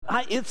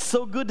It's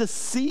so good to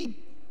see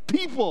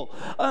people.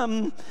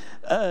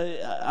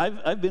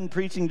 I've been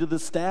preaching to the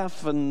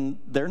staff, and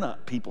they're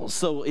not people,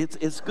 so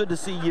it's good to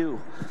see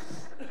you.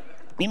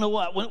 You know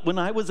what? When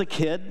I was a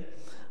kid,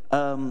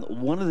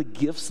 one of the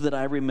gifts that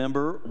I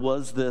remember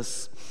was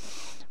this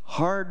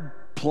hard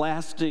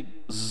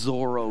plastic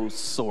Zorro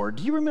sword.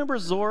 Do you remember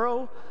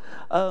Zorro?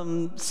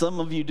 Some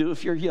of you do.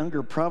 If you're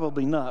younger,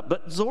 probably not.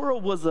 But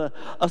Zorro was a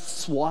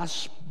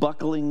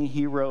swashbuckling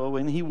hero,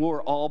 and he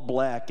wore all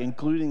black,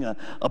 including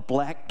a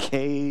black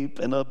cape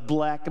and a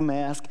black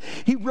mask.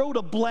 He rode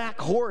a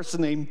black horse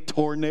named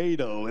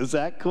Tornado. Is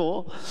that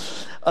cool?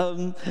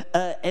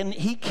 And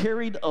he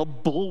carried a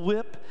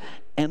bullwhip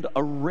and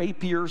a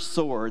rapier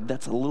sword.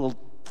 That's a little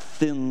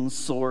thin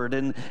sword,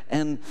 and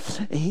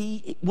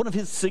one of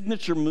his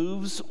signature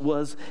moves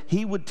was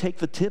he would take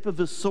the tip of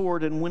his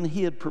sword, and when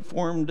he had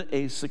performed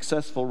a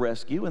successful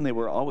rescue, and they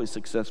were always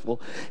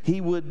successful,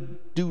 he would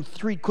do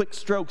 3 quick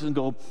strokes and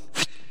go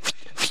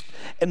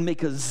and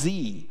make a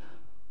Z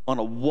on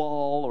a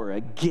wall or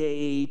a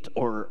gate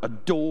or a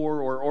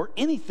door or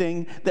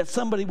anything that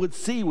somebody would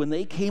see when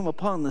they came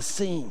upon the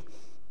scene.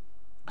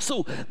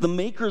 So the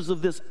makers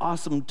of this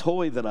awesome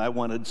toy that I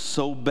wanted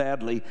so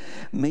badly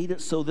made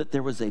it so that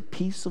there was a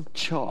piece of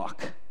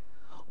chalk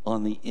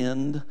on the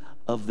end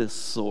of this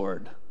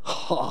sword.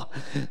 Oh,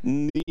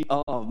 neat.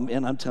 Oh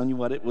man, I'm telling you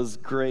what, it was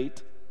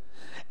great.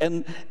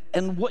 And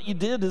what you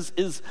did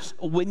is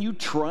when you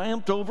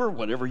triumphed over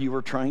whatever you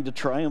were trying to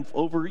triumph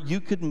over, you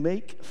could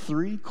make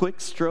 3 quick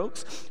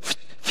strokes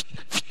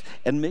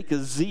and make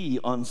a Z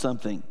on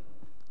something.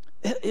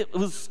 It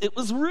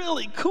was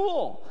really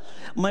cool.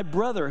 My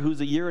brother,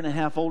 who's a year and a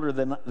half older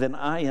than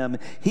I am,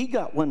 he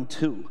got one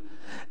too.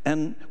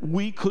 And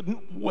we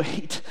couldn't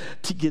wait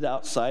to get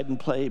outside and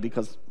play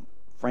because,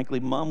 frankly,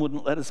 Mom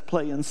wouldn't let us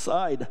play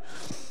inside.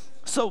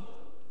 So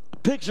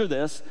picture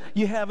this.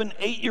 You have an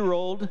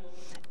 8-year-old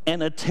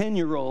and a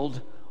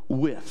 10-year-old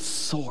with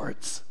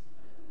swords.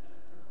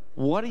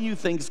 What do you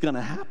think's going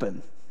to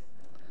happen?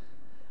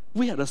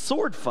 We had a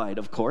sword fight,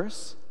 of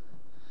course.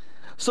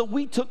 So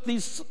we took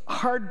these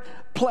hard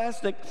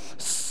plastic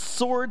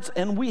swords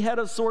and we had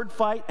a sword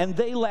fight, and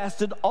they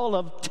lasted all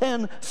of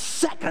 10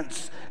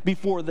 seconds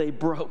before they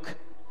broke.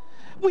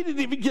 We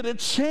didn't even get a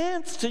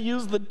chance to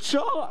use the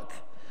chalk.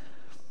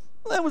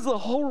 That was the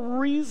whole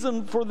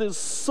reason for this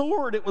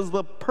sword. It was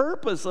the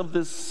purpose of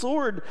this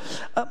sword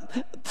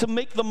to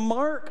make the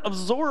mark of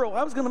Zorro.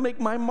 I was going to make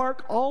my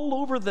mark all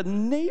over the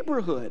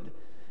neighborhood.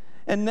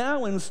 And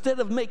now instead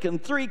of making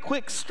 3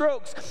 quick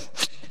strokes,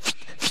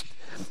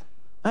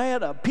 I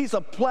had a piece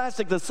of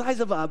plastic the size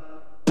of a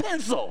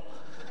pencil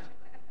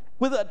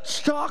with a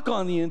chalk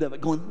on the end of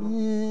it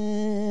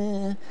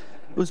going,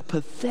 It was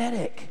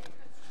pathetic.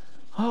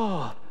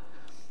 Oh,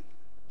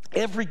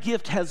 every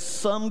gift has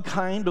some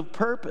kind of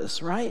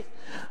purpose, right?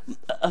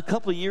 A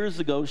couple of years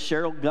ago,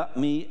 Cheryl got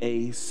me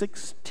a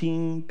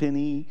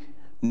 16-penny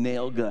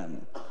nail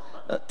gun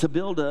to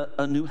build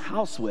a new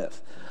house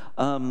with.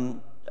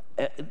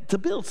 To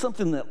build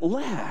something that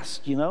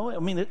lasts, you know? I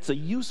mean, it's a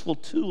useful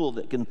tool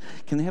that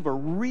can have a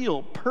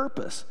real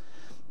purpose.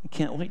 I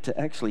can't wait to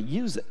actually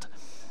use it.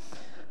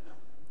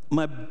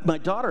 My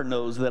daughter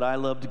knows that I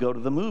love to go to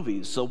the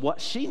movies, so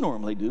what she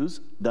normally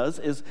does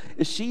is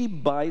she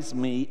buys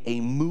me a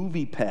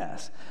movie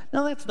pass.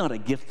 Now, that's not a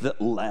gift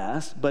that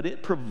lasts, but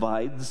it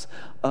provides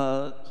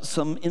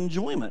some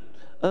enjoyment.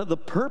 The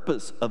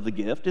purpose of the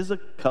gift is a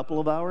couple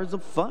of hours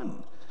of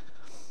fun.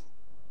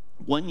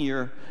 One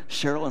year,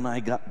 Cheryl and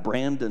I got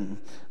Brandon,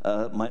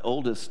 my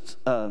oldest,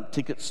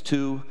 tickets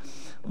to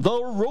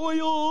the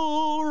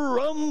Royal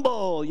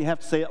Rumble. You have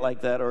to say it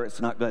like that or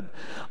it's not good.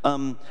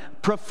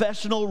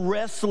 Professional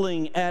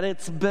wrestling at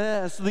its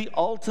best. The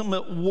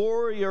Ultimate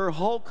Warrior,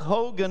 Hulk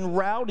Hogan,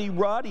 Rowdy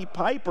Roddy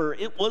Piper.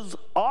 It was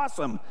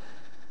awesome.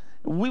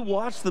 We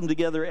watched them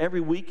together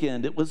every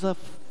weekend. It was a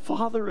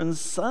father and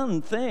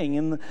son thing.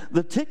 And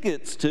the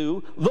tickets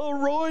to the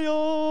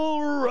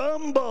Royal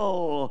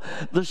Rumble,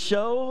 the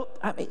show,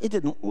 I mean, it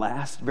didn't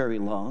last very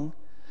long.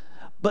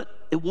 But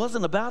it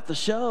wasn't about the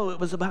show. It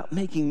was about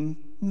making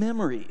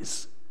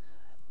memories.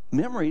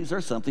 Memories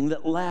are something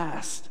that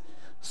last.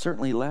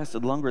 Certainly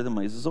lasted longer than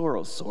my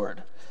Zorro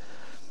sword.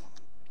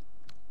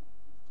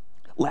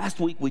 Last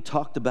week we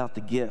talked about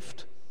the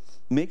gift.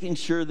 Making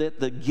sure that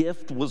the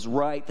gift was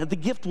right, that the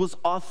gift was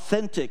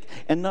authentic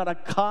and not a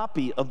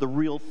copy of the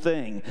real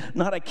thing,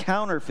 not a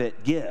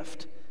counterfeit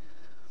gift.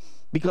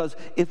 Because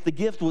if the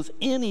gift was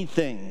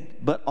anything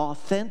but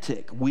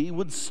authentic, we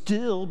would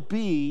still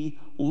be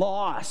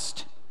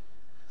lost.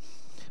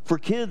 For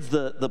kids,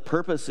 the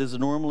purpose is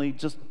normally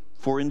just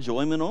for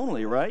enjoyment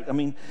only, right? I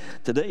mean,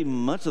 today,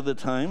 much of the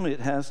time, it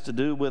has to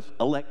do with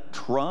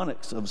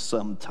electronics of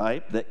some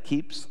type that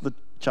keeps the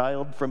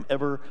child from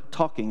ever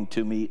talking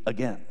to me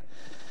again.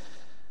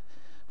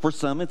 For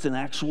some, it's an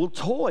actual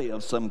toy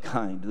of some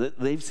kind.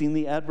 They've seen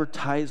the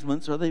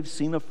advertisements or they've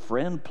seen a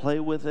friend play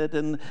with it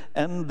and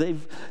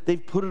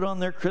they've put it on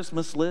their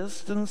Christmas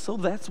list, and so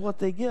that's what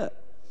they get.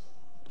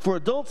 For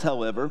adults,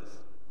 however,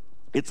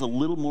 it's a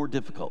little more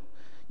difficult.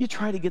 You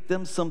try to get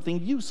them something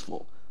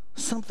useful,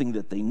 something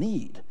that they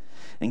need.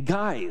 And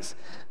guys,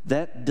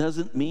 that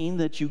doesn't mean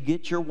that you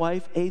get your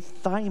wife a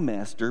thigh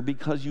master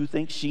because you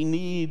think she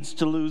needs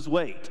to lose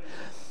weight.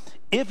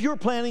 If you're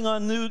planning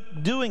on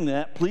doing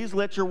that, please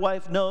let your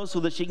wife know so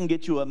that she can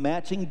get you a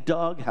matching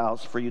dog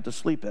house for you to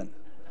sleep in.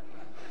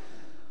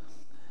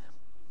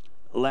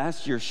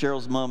 Last year,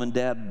 Cheryl's mom and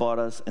dad bought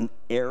us an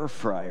air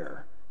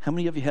fryer. How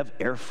many of you have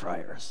air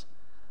fryers?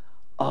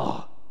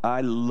 Oh,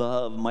 I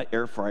love my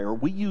air fryer.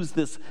 We use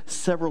this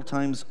several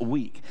times a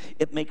week.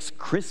 It makes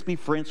crispy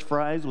French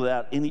fries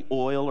without any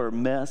oil or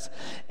mess.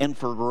 And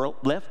for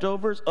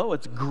leftovers, oh,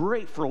 it's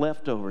great for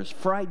leftovers.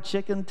 Fried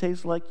chicken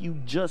tastes like you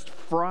just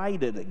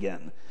fried it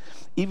again.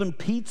 Even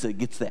pizza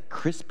gets that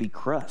crispy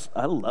crust.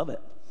 I love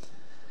it.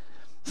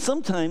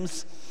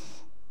 Sometimes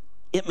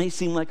it may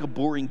seem like a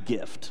boring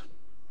gift,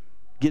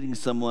 getting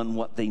someone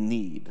what they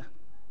need.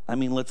 I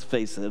mean, let's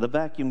face it, a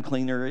vacuum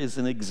cleaner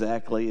isn't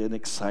exactly an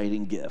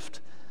exciting gift.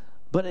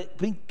 But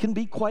it can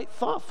be quite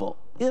thoughtful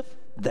if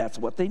that's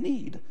what they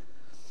need.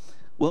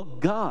 Well,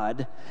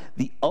 God,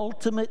 the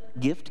ultimate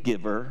gift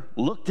giver,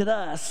 looked at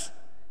us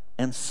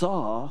and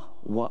saw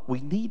what we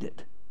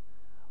needed.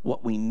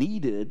 What we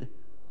needed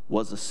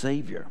was a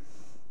Savior.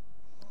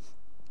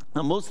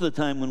 Now, most of the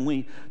time when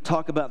we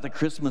talk about the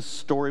Christmas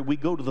story, we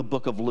go to the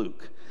book of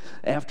Luke.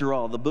 After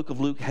all, the book of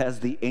Luke has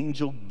the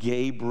angel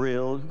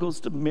Gabriel who goes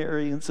to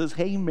Mary and says,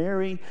 "Hey,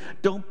 Mary,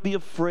 don't be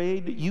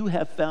afraid. You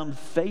have found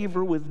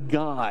favor with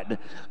God."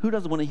 Who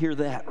doesn't want to hear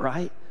that,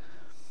 right?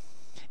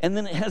 And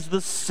then it has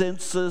the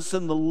census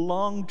and the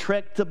long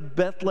trek to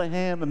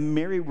Bethlehem and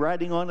Mary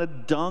riding on a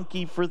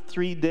donkey for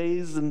 3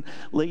 days. And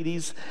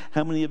ladies,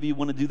 how many of you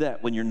want to do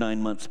that when you're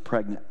 9 months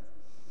pregnant?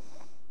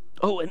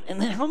 Oh, and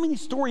then how many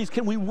stories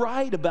can we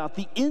write about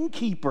the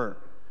innkeeper?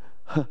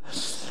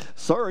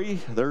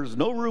 Sorry, there's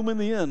no room in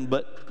the inn,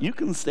 but you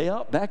can stay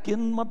out back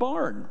in my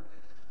barn.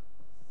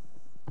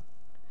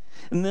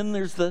 And then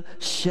there's the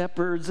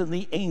shepherds and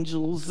the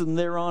angels, and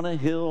they're on a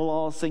hill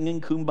all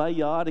singing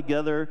Kumbaya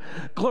together.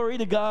 Glory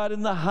to God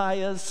in the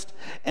highest,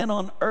 and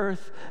on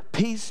earth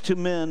peace to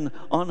men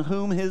on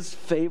whom his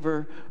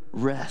favor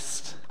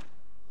rests.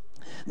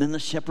 Then the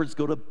shepherds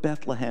go to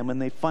Bethlehem and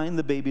they find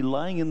the baby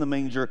lying in the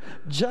manger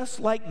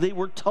just like they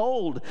were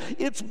told.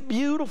 It's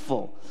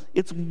beautiful.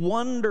 It's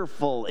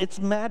wonderful. It's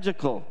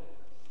magical.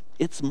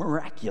 It's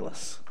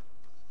miraculous.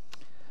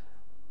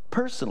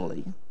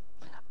 Personally,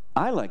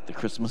 I like the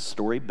Christmas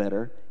story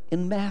better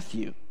in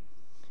Matthew.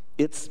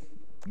 It's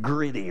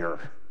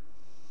grittier.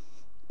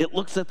 It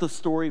looks at the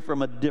story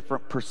from a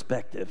different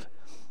perspective,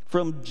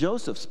 from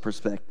Joseph's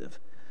perspective.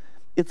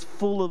 It's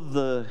full of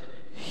the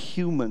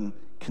human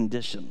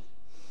condition.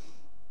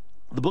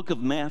 The book of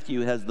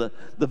Matthew has the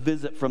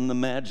visit from the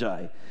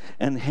Magi,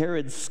 and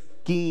Herod's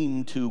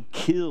scheme to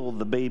kill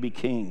the baby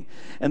king.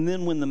 And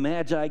then when the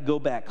Magi go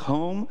back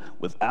home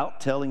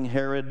without telling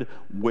Herod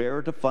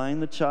where to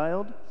find the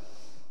child,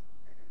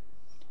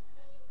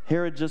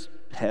 Herod just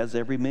has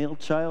every male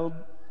child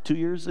 2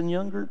 years and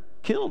younger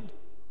killed,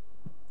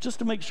 just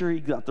to make sure he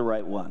got the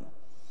right one.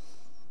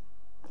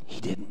 He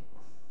didn't.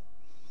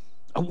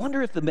 I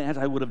wonder if the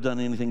Magi would have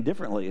done anything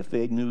differently if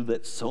they knew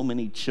that so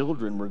many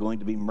children were going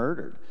to be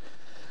murdered.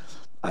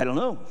 I don't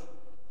know.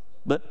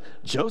 But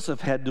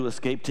Joseph had to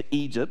escape to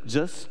Egypt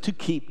just to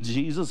keep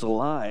Jesus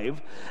alive.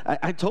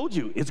 I told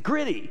you, it's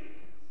gritty,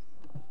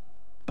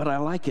 but I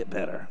like it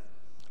better.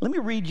 Let me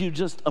read you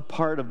just a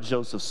part of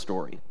Joseph's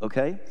story,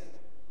 okay?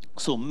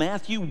 So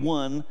Matthew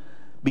 1,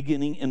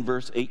 beginning in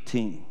verse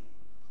 18.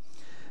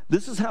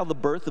 This is how the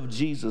birth of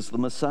Jesus, the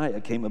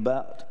Messiah, came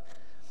about.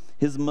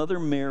 His mother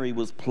Mary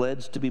was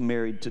pledged to be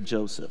married to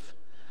Joseph.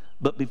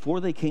 But before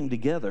they came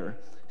together,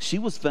 she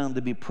was found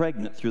to be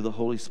pregnant through the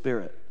Holy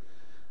Spirit.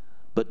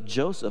 But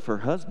Joseph, her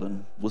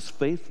husband, was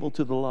faithful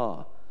to the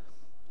law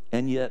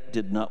and yet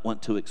did not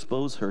want to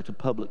expose her to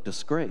public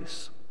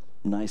disgrace.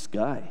 Nice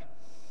guy.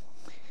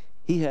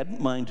 He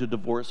hadn't mind to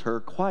divorce her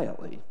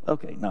quietly.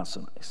 Okay, not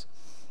so nice.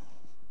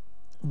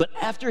 But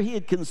after he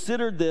had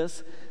considered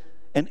this,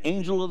 an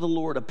angel of the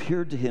Lord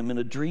appeared to him in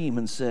a dream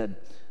and said,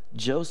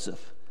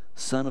 "Joseph,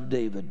 son of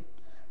David,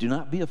 do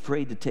not be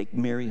afraid to take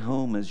Mary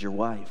home as your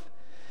wife,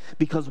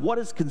 because what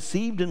is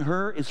conceived in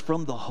her is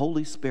from the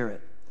Holy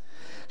Spirit.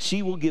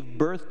 She will give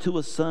birth to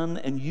a son,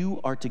 and you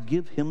are to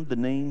give him the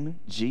name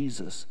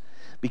Jesus,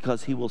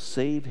 because he will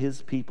save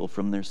his people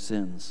from their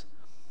sins."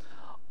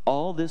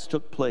 All this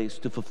took place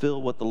to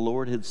fulfill what the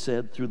Lord had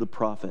said through the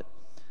prophet.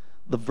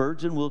 The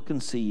virgin will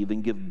conceive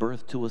and give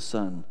birth to a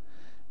son,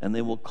 and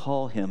they will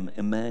call him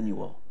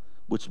Emmanuel,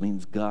 which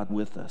means God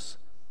with us.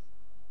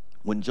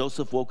 When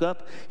Joseph woke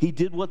up, he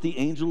did what the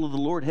angel of the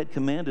Lord had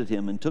commanded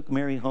him and took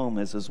Mary home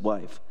as his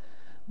wife.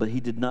 But he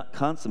did not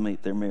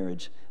consummate their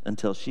marriage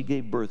until she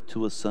gave birth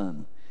to a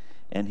son,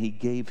 and he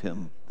gave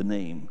him the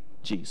name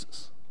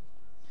Jesus.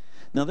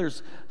 Now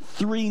there's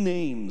 3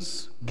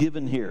 names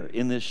given here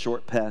in this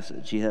short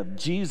passage. You have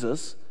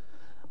Jesus,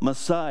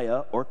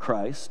 Messiah or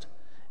Christ,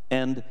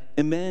 and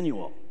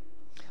Emmanuel.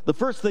 The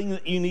first thing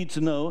that you need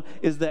to know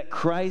is that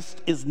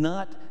Christ is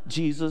not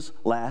Jesus'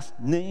 last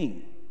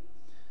name.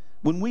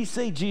 When we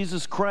say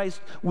Jesus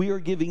Christ, we are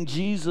giving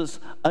Jesus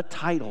a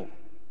title.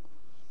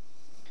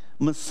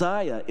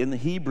 Messiah in the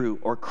Hebrew,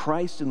 or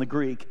Christ in the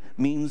Greek,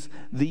 means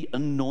the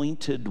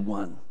anointed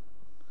one.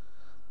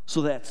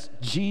 So that's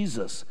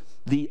Jesus,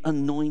 the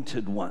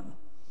anointed one.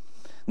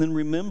 And then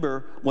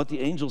remember what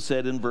the angel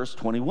said in verse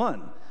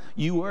 21.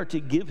 You are to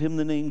give him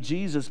the name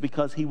Jesus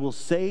because he will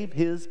save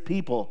his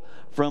people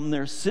from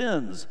their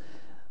sins.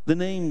 The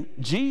name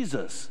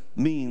Jesus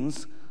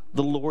means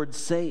the Lord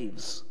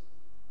saves.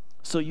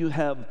 So you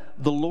have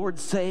the Lord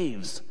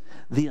saves,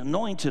 the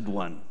anointed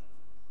one.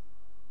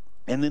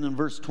 And then in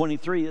verse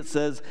 23 it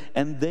says,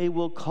 and they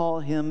will call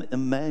him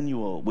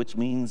Emmanuel, which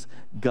means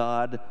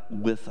God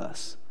with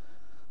us.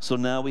 So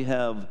now we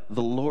have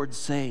the Lord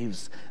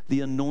saves,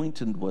 the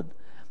anointed one,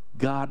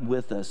 God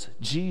with us,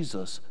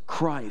 Jesus,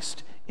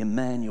 Christ,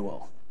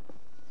 Emmanuel.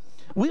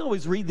 We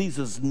always read these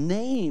as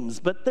names,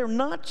 but they're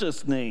not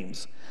just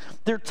names.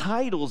 They're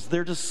titles,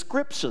 they're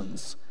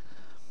descriptions.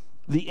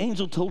 The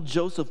angel told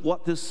Joseph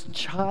what this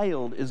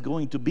child is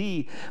going to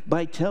be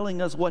by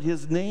telling us what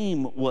his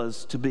name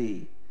was to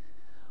be.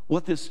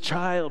 What this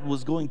child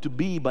was going to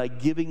be by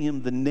giving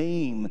him the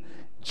name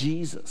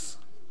Jesus.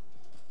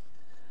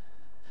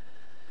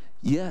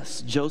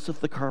 Yes, Joseph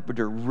the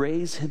carpenter,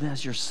 raise him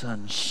as your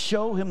son.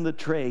 Show him the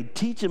trade.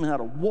 Teach him how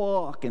to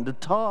walk and to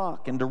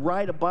talk and to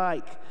ride a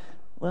bike.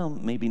 Well,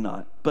 maybe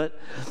not. But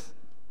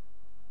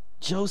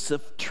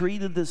Joseph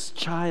treated this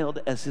child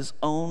as his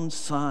own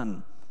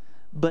son.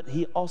 But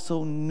he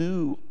also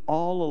knew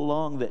all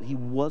along that he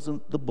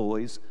wasn't the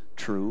boy's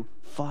true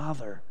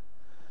father.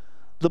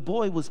 The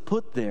boy was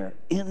put there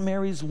in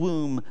Mary's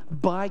womb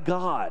by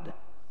God.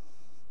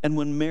 And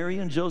when Mary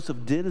and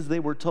Joseph did as they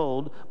were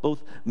told,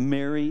 both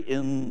Mary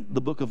in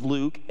the book of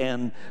Luke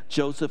and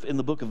Joseph in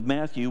the book of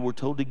Matthew were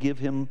told to give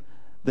him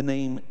the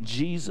name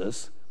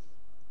Jesus,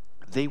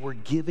 they were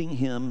giving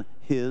him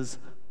his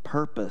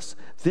purpose.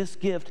 This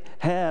gift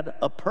had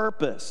a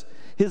purpose,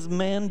 his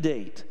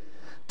mandate,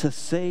 to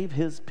save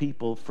his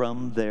people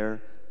from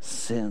their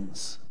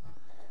sins.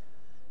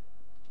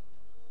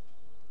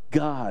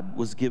 God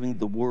was giving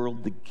the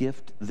world the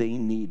gift they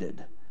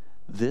needed.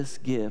 This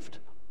gift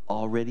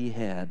already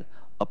had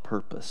a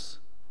purpose.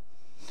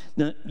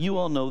 Now, you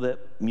all know that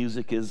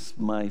music is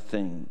my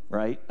thing,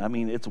 right? I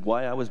mean, it's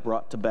why I was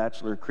brought to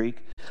Bachelor Creek.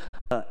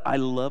 I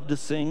love to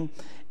sing,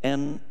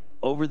 and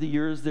over the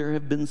years, there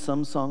have been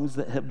some songs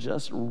that have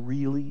just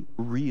really,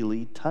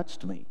 really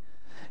touched me.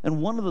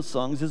 And one of the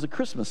songs is a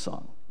Christmas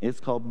song. It's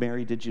called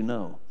Mary, Did You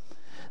Know?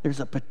 There's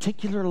a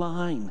particular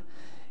line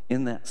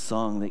in that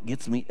song that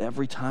gets me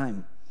every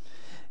time.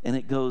 And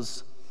it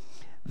goes,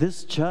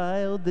 this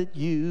child that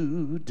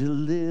you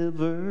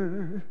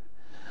deliver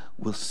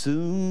will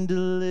soon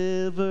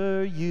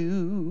deliver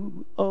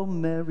you. Oh,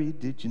 Mary,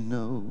 did you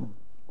know?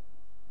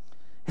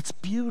 It's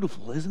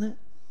beautiful, isn't it?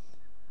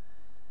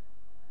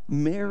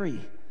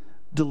 Mary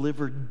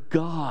delivered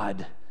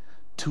God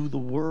to the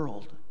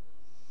world.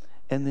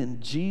 And then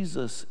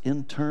Jesus,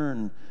 in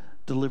turn,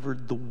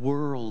 delivered the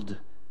world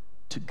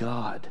to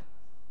God.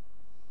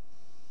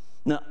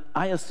 Now,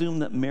 I assume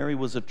that Mary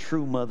was a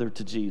true mother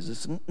to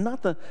Jesus.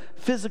 Not the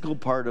physical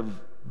part of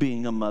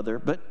being a mother,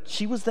 but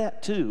she was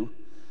that too.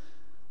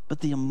 But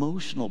the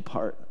emotional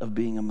part of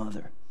being a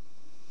mother.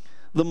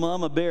 The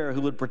mama bear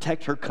who would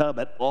protect her cub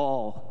at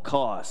all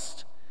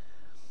cost.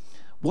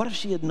 What if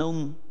she had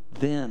known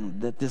then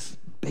that this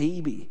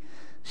baby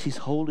she's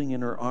holding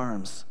in her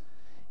arms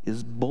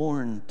is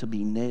born to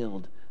be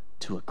nailed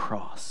to a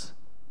cross?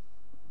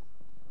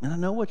 And I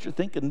know what you're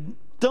thinking.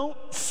 Don't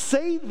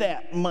say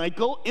that,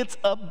 Michael. It's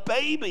a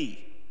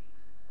baby.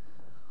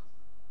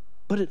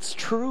 But it's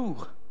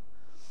true.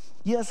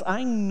 Yes,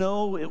 I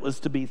know it was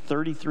to be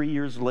 33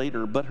 years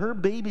later, but her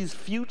baby's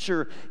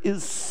future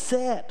is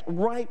set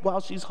right while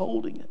she's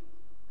holding it.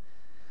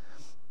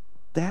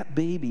 That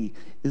baby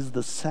is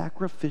the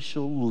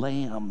sacrificial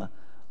lamb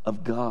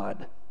of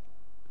God.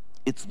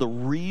 It's the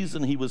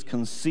reason he was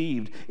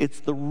conceived. It's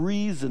the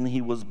reason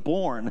he was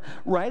born.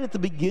 Right at the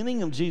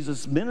beginning of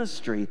Jesus'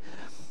 ministry,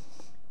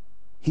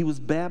 he was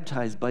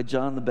baptized by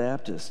John the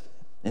Baptist.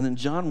 And in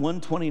John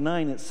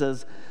 1:29, it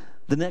says,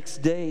 the next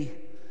day,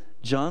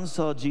 John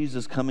saw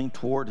Jesus coming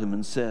toward him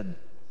and said,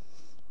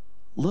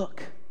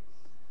 look,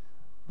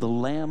 the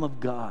Lamb of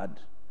God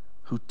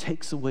who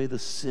takes away the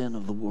sin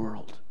of the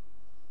world.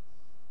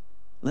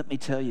 Let me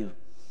tell you,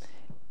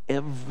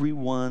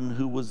 everyone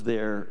who was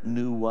there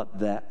knew what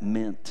that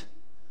meant.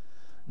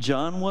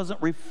 John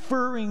wasn't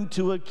referring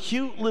to a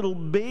cute little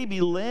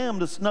baby lamb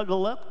to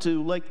snuggle up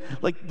to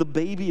like the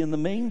baby in the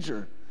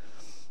manger.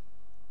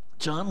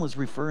 John was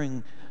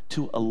referring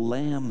to a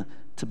lamb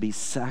to be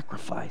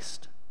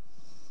sacrificed.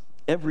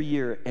 Every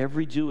year,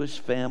 every Jewish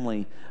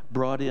family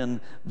brought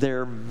in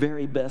their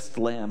very best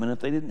lamb. And if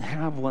they didn't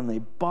have one, they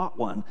bought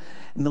one.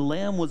 And the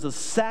lamb was a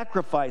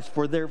sacrifice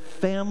for their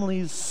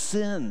family's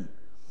sin.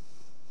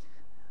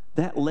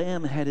 That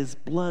lamb had his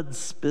blood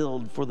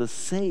spilled for the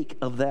sake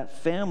of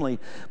that family.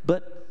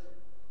 But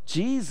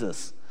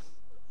Jesus,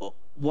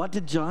 what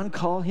did John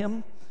call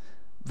him?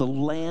 The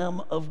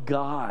Lamb of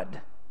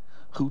God,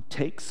 who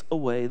takes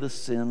away the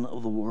sin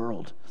of the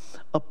world.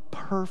 A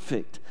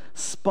perfect,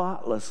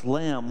 spotless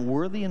lamb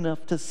worthy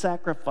enough to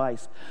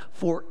sacrifice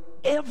for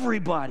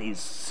everybody's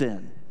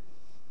sin.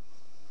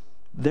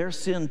 Their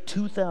sin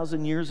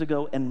 2,000 years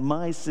ago and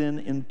my sin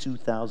in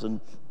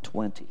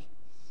 2020.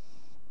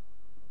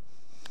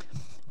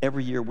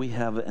 Every year we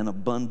have an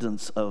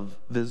abundance of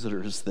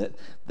visitors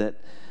that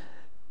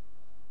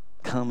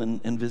come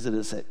and visit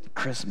us at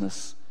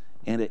Christmas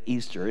and at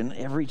Easter. And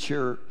every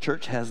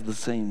church has the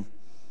same.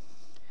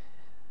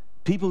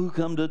 People who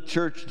come to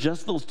church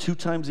just those 2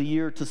 times a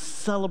year to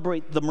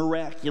celebrate the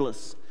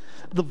miraculous,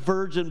 the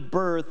virgin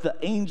birth, the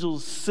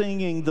angels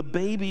singing, the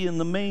baby in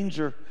the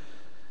manger.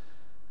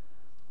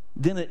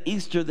 Then at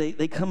Easter,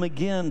 they come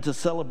again to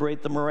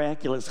celebrate the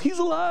miraculous. He's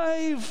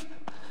alive!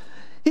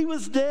 He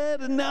was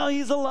dead and now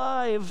he's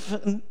alive.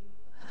 And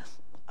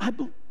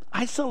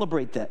I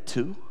celebrate that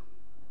too.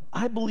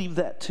 I believe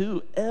that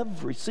too,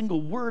 every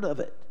single word of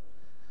it.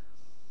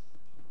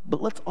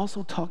 But let's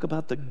also talk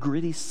about the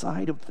gritty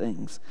side of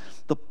things.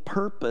 The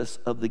purpose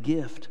of the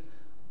gift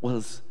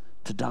was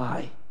to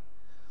die.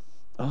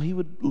 Oh, he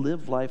would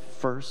live life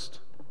first.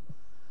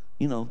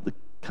 You know, the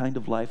kind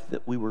of life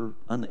that we were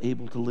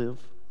unable to live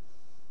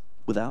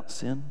without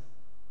sin.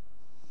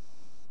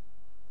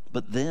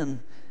 But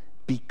then,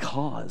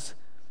 because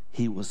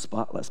he was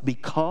spotless,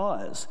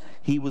 because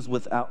he was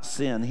without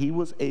sin, he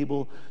was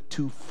able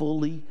to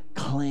fully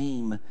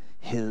claim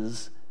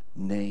his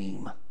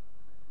name,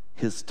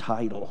 his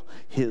title,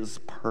 his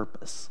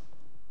purpose.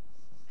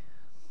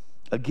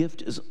 A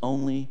gift is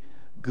only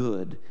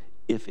good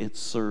if it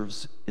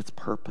serves its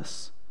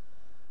purpose.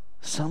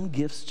 Some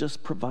gifts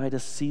just provide a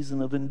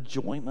season of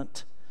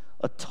enjoyment,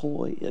 a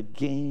toy, a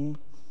game,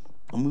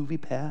 a movie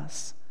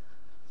pass.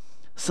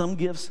 Some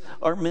gifts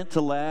are meant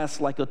to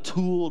last, like a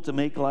tool to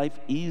make life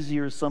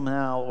easier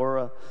somehow,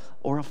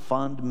 or a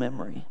fond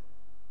memory.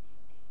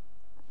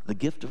 The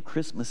gift of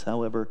Christmas,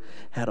 however,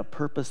 had a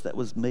purpose that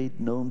was made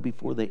known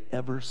before they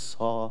ever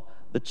saw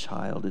the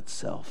child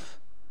itself.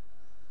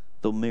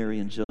 Though Mary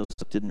and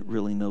Joseph didn't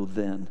really know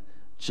then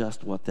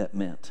just what that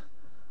meant.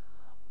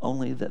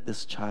 Only that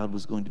this child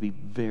was going to be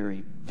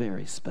very,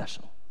 very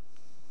special.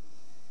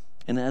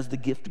 And as the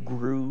gift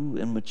grew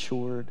and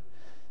matured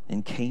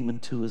and came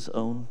into his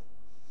own,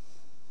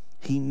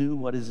 he knew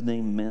what his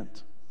name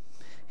meant.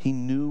 He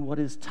knew what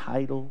his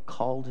title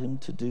called him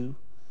to do.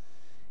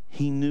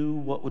 He knew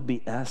what would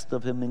be asked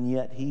of him, and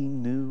yet he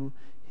knew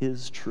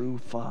his true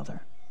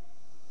Father.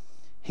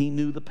 He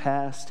knew the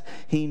past,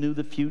 he knew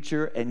the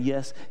future, and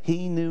yes,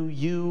 he knew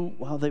you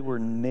while they were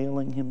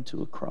nailing him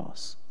to a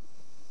cross.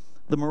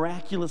 The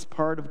miraculous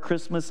part of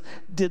Christmas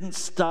didn't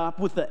stop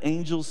with the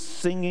angels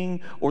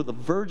singing or the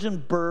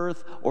virgin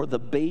birth or the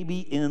baby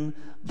in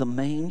the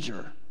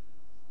manger.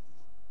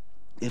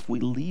 If we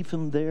leave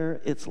him there,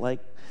 it's like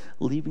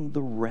leaving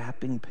the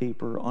wrapping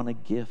paper on a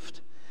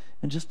gift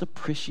and just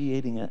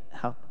appreciating it,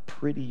 how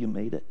pretty you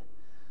made it,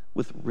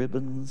 with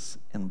ribbons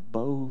and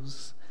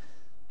bows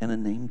and a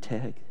name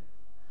tag.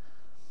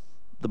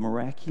 The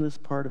miraculous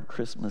part of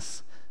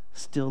Christmas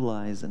still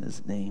lies in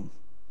his name.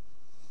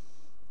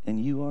 And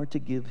you are to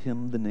give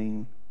him the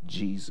name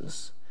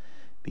Jesus,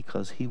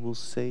 because he will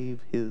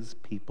save his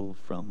people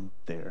from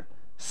their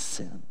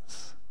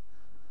sins.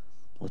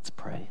 Let's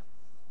pray.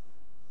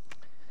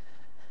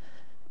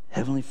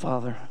 Heavenly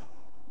Father,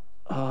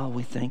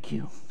 we thank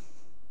you.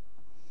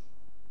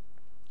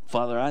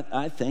 Father,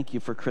 I thank you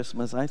for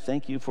Christmas. I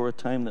thank you for a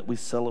time that we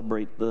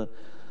celebrate the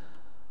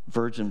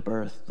virgin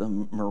birth, the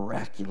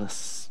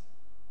miraculous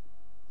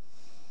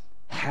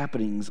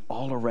happenings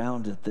all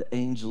around it, the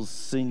angels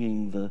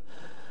singing, the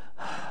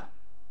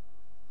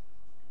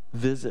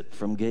visit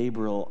from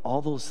Gabriel,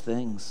 all those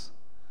things.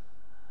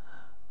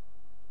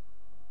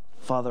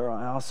 Father,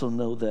 I also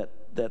know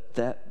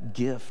that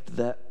gift,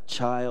 that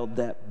child,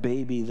 that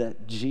baby,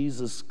 that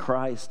Jesus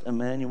Christ,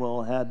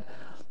 Emmanuel, had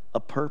a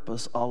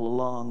purpose all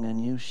along,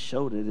 and you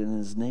showed it in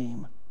his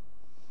name.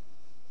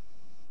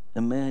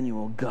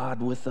 Emmanuel,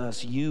 God with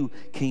us, you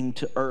came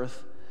to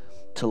earth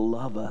to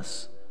love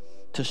us,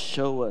 to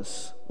show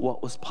us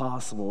what was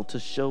possible, to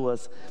show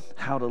us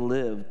how to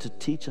live, to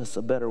teach us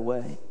a better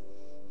way.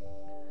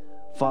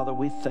 Father,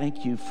 we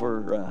thank you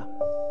for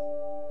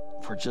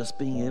just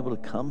being able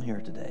to come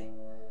here today.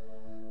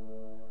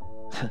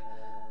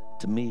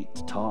 To meet,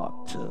 to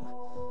talk, to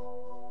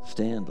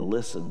stand, to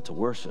listen, to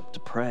worship, to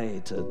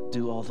pray, to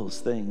do all those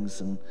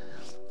things. And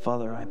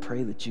Father, I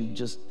pray that you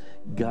just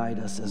guide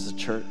us as a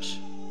church.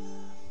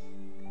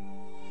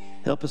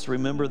 Help us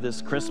remember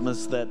this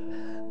Christmas that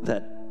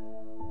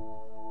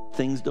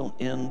things don't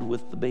end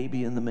with the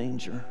baby in the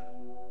manger.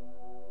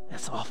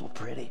 That's awful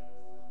pretty.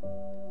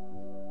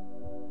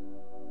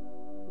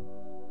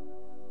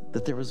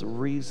 That there was a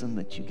reason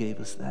that you gave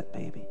us that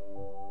baby.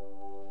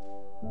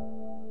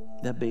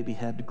 That baby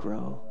had to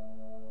grow.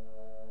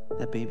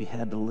 That baby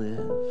had to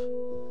live.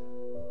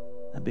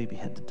 That baby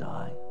had to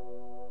die.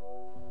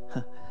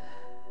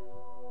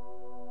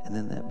 And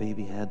then that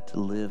baby had to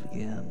live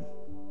again.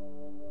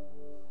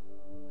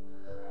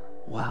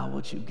 Wow,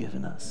 what you've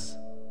given us.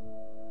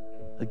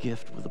 A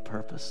gift with a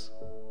purpose.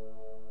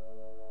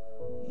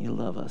 You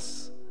love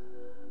us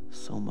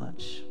so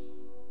much.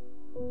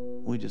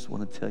 We just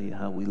want to tell you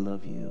how we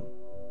love you.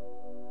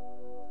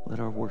 Let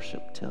our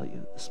worship tell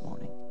you this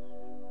morning.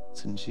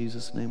 It's in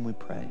Jesus' name we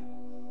pray.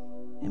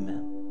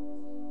 Amen.